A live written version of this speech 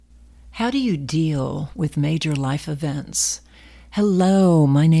How do you deal with major life events? Hello,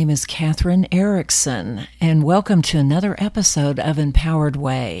 my name is Katherine Erickson, and welcome to another episode of Empowered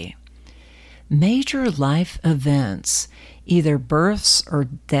Way. Major life events, either births or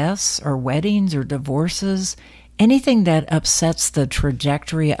deaths or weddings or divorces, anything that upsets the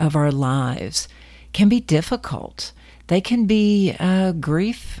trajectory of our lives can be difficult. They can be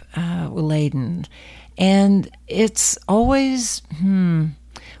grief-laden, and it's always,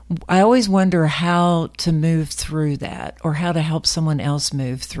 I always wonder how to move through that or how to help someone else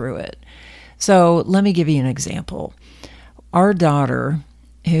move through it. So let me give you an example. Our daughter,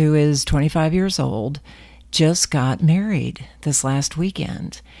 who is 25 years old, just got married this last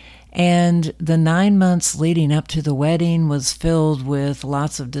weekend. And the 9 months leading up to the wedding was filled with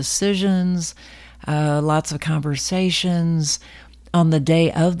lots of decisions, lots of conversations. On the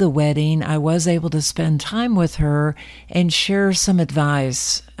day of the wedding, I was able to spend time with her and share some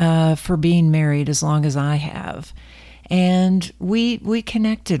advice for being married as long as I have. And we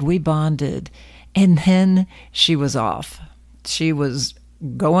connected, we bonded, and then she was off. She was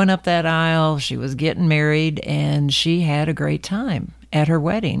going up that aisle, she was getting married, and she had a great time at her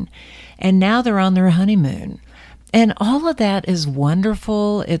wedding. And now they're on their honeymoon. And all of that is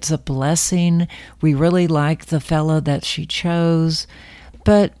wonderful. It's a blessing. We really like the fellow that she chose.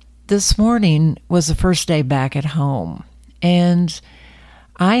 But this morning was the first day back at home. And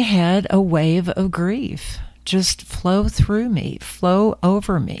I had a wave of grief just flow through me, flow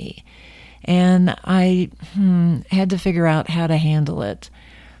over me. And I had to figure out how to handle it.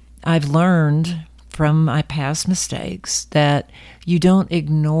 I've learned from my past mistakes that you don't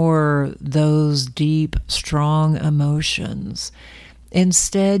ignore those deep, strong emotions.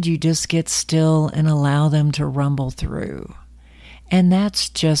 Instead, you just get still and allow them to rumble through. And that's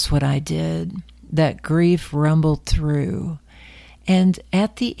just what I did. That grief rumbled through. And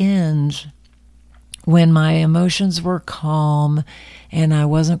at the end, when my emotions were calm and I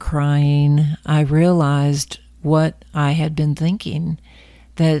wasn't crying, I realized what I had been thinking,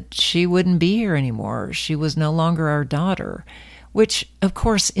 that she wouldn't be here anymore. She was no longer our daughter, which of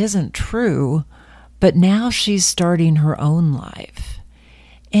course isn't true, but now she's starting her own life.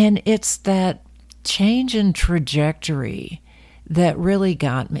 And it's that change in trajectory that really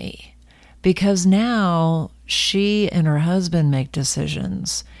got me, because now she and her husband make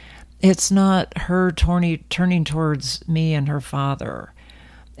decisions. It's not her turning towards me and her father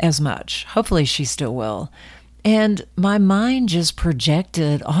as much. Hopefully she still will. And my mind just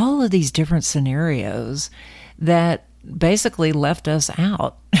projected all of these different scenarios that basically left us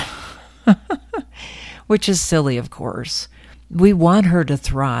out, which is silly, of course. We want her to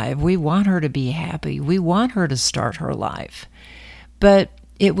thrive. We want her to be happy. We want her to start her life. But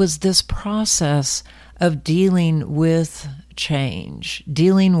it was this process of dealing with change,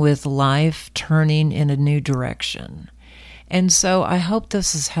 dealing with life turning in a new direction. And so I hope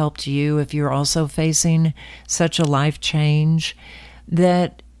this has helped you if you're also facing such a life change,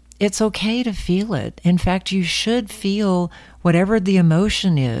 that it's okay to feel it. In fact, you should feel whatever the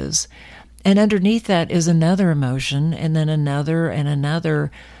emotion is. And underneath that is another emotion, and then another and another,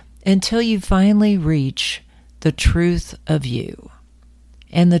 until you finally reach the truth of you.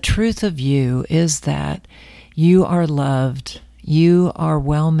 And the truth of you is that you are loved, you are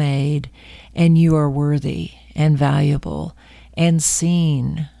well made, and you are worthy and valuable and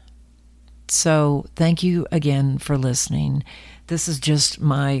seen. So thank you again for listening. This is just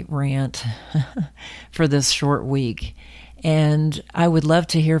my rant for this short week. And I would love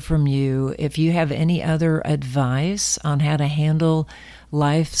to hear from you. If you have any other advice on how to handle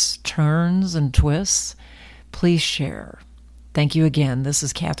life's turns and twists, please share. Thank you again. This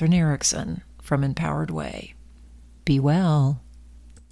is Katherine Erickson from Empowered Way. Be well.